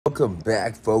Welcome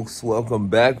back, folks. Welcome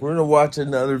back. We're gonna watch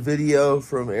another video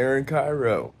from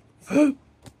Kyro.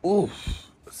 Ooh,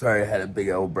 sorry, I had a big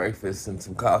old breakfast and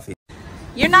some coffee.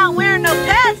 You're not wearing no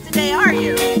pads today, are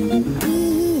you?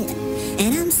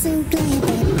 And I'm so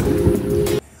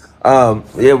glad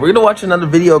Yeah, we're gonna watch another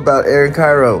video about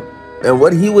Kyro and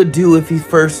what he would do if he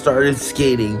first started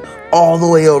skating all the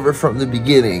way over from the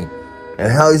beginning,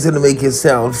 and how he's gonna make it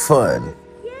sound fun.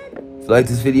 If you like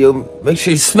this video, make sure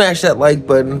you smash that like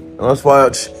button. And let's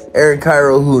watch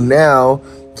Kyro, who now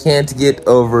can't get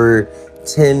over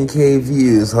 10K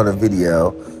views on a video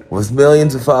with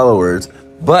millions of followers.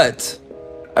 But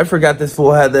I forgot this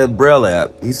fool had that Braille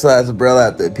app. He still has a Braille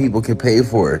app that people can pay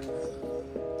for.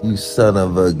 You son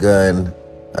of a gun.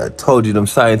 I told you them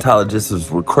Scientologists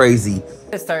were crazy.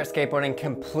 To start skateboarding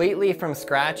completely from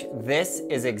scratch, this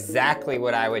is exactly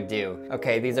what I would do.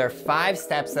 Okay, these are 5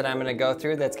 steps that I'm gonna go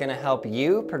through that's gonna help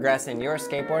you progress in your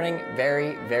skateboarding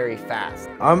very, very fast.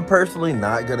 I'm personally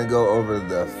not gonna go over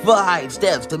the 5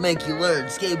 steps to make you learn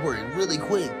skateboarding really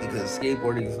quick, because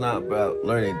skateboarding is not about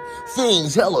learning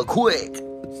things hella quick.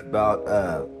 It's about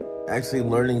actually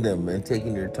learning them and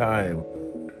taking your time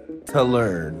to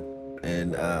learn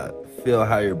and feel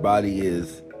how your body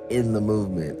is in the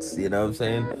movements, you know what I'm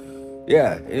saying?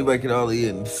 Yeah, anybody can ollie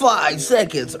in 5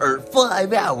 seconds or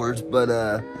 5 hours, but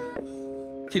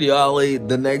can you ollie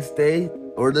the next day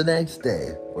or the next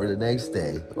day or the next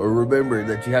day? Or remember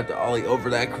that you have to ollie over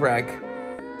that crack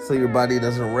so your body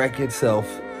doesn't wreck itself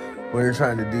when you're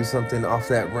trying to do something off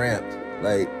that ramp.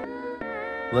 Like,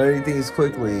 learning things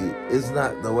quickly is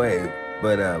not the way.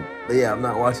 But yeah, I'm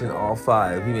not watching all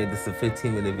 5. He made this a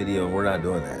 15-minute video and we're not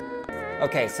doing that.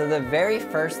 Okay, so the very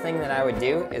first thing that I would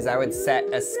do is I would set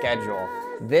a schedule.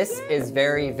 This is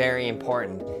very, very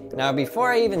important. Now,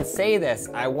 before I even say this,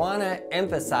 I wanna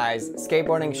emphasize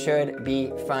skateboarding should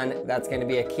be fun. That's gonna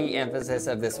be a key emphasis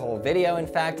of this whole video, in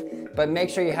fact, but make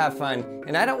sure you have fun.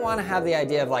 And I don't wanna have the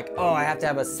idea of like, oh, I have to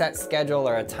have a set schedule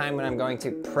or a time when I'm going to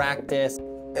practice.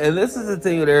 And this is the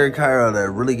thing with Kyro that I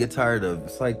really get tired of.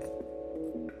 It's like,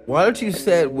 why don't you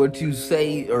set what you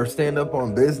say or stand up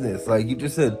on business? Like you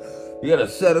just said, you gotta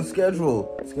set a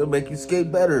schedule. It's gonna make you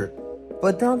skate better.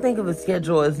 But don't think of a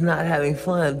schedule as not having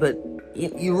fun. But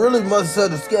you really must set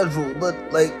a schedule. But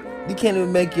like, you can't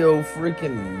even make your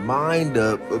freaking mind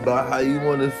up about how you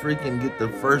want to freaking get the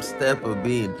first step of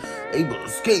being able to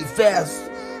skate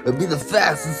fast and be the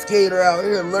fastest skater out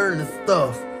here learning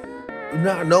stuff.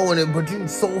 Not knowing it, but you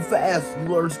so fast. You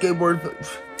learn skateboard.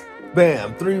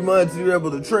 Bam, 3 months, you're able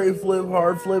to tray flip,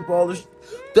 hard flip, all this,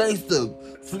 thanks to,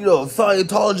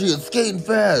 Scientology and skating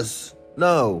fast.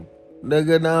 No,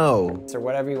 nigga, no. Or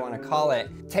whatever you want to call it,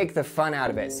 take the fun out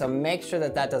of it. So make sure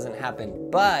that that doesn't happen.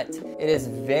 But it is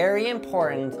very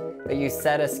important that you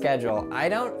set a schedule. I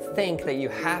don't think that you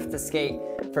have to skate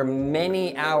for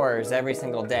many hours every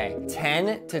single day.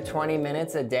 10 to 20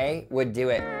 minutes a day would do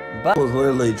it. But was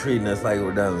literally treating us like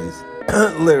we're dummies.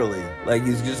 Literally, like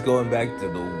he's just going back to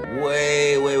the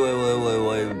way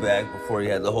back before he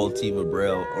had the whole team of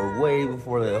Braille, or way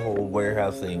before that whole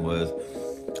warehouse thing was,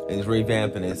 and he's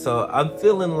revamping it. So I'm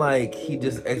feeling like he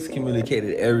just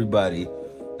excommunicated everybody.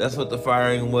 That's what the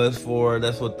firing was for.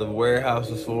 That's what the warehouse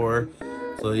was for.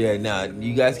 So yeah, nah,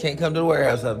 you guys can't come to the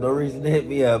warehouse. I have no reason to hit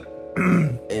me up.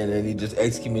 And then he just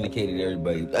excommunicated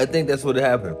everybody. I think that's what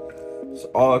happened. It's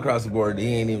all across the board.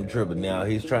 He ain't even tripping now.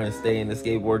 He's trying to stay in the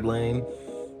skateboard lane,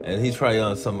 and he's probably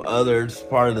on some other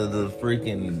part of the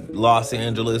freaking Los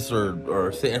Angeles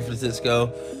or San Francisco,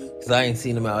 because I ain't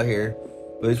seen him out here.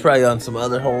 But he's probably on some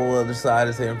whole other side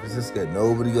of San Francisco that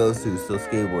nobody goes to, still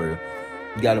skateboarding.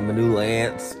 You got him a new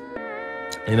Lance,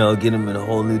 get him in a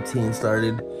whole new team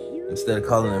started. Instead of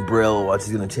calling him Brill, watch,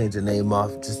 he's gonna change the name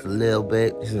off just a little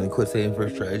bit. He's gonna quit saying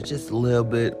first try, just a little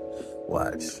bit.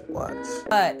 Watch.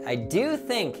 But I do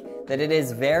think that it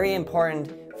is very important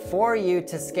for you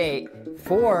to skate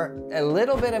for a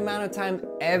little bit amount of time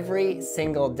every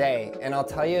single day, and I'll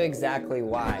tell you exactly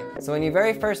why. So when you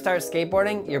very first start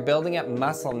skateboarding, you're building up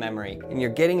muscle memory, and you're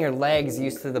getting your legs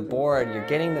used to the board, you're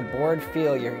getting the board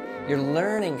feel, you're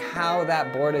learning how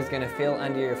that board is gonna feel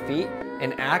under your feet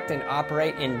and act and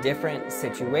operate in different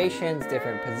situations,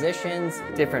 different positions,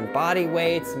 different body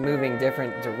weights, moving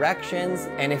different directions.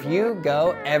 And if you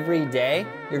go every day,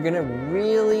 you're gonna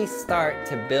really start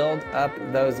to build up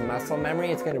those muscle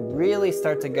memory. It's gonna really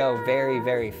start to go very,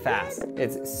 very fast.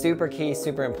 It's super key,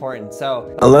 super important.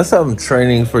 So unless I'm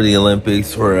training for the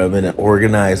Olympics or I'm in an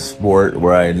organized sport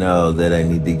where I know that I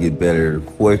need to get better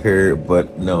quicker,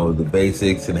 but know the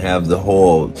basics and have the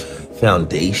whole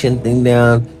foundation thing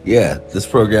down, yeah, this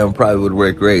program probably would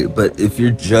work great. But if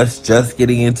you're just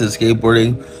getting into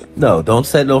skateboarding, No, don't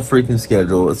set no freaking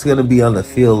schedule. It's gonna be on the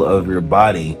feel of your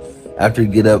body after you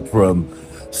get up from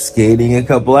skating a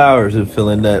couple hours and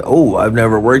feeling that, oh, I've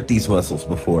never worked these muscles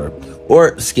before.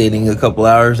 Or skating a couple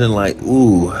hours and like,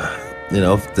 ooh,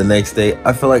 the next day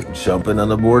I feel like jumping on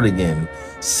the board again.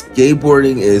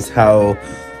 Skateboarding is how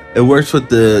it works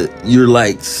with your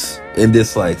likes and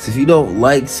dislikes. If you don't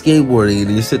like skateboarding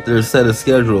and you sit there and set a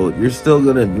schedule, you're still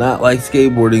gonna not like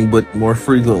skateboarding, but more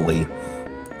frequently.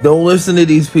 Don't listen to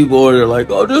these people who are like,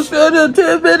 oh, just spend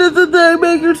 10 minutes a day,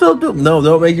 make yourself do. No,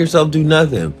 don't make yourself do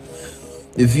nothing.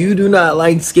 If you do not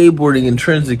like skateboarding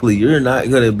intrinsically, you're not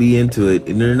gonna be into it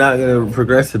and you're not gonna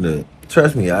progress in it.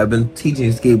 Trust me, I've been teaching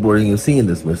skateboarding and seeing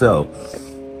this myself.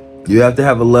 You have to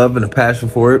have a love and a passion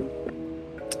for it,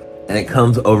 and it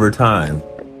comes over time.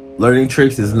 Learning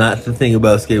tricks is not the thing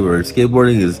about skateboarding.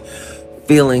 Skateboarding is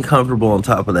feeling comfortable on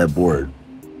top of that board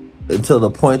until the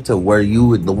point to where you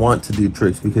would want to do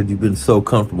tricks because you've been so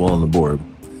comfortable on the board.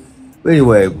 But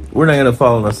anyway, we're not gonna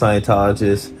follow a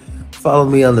Scientologist. Follow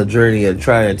me on the journey of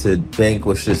trying to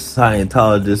vanquish this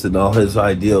Scientologist and all his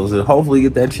ideals, and hopefully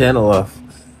get that channel off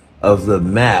of the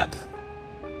map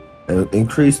and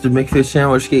increase the McFish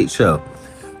Sandwich Skate Show,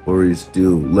 where we just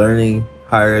do learning,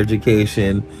 higher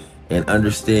education, and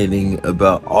understanding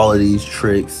about all of these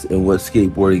tricks and what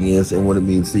skateboarding is and what it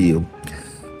means to you.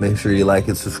 Make sure you like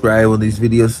and subscribe on these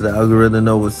videos so the algorithm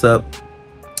know what's up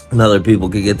and other people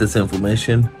can get this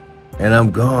information. And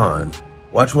I'm gone.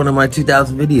 Watch one of my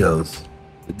 2000 videos.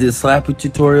 I did a slappy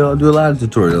tutorial. I do a lot of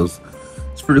tutorials.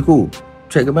 It's pretty cool.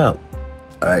 Check them out.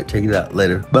 All right, check it out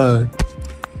later. Bye.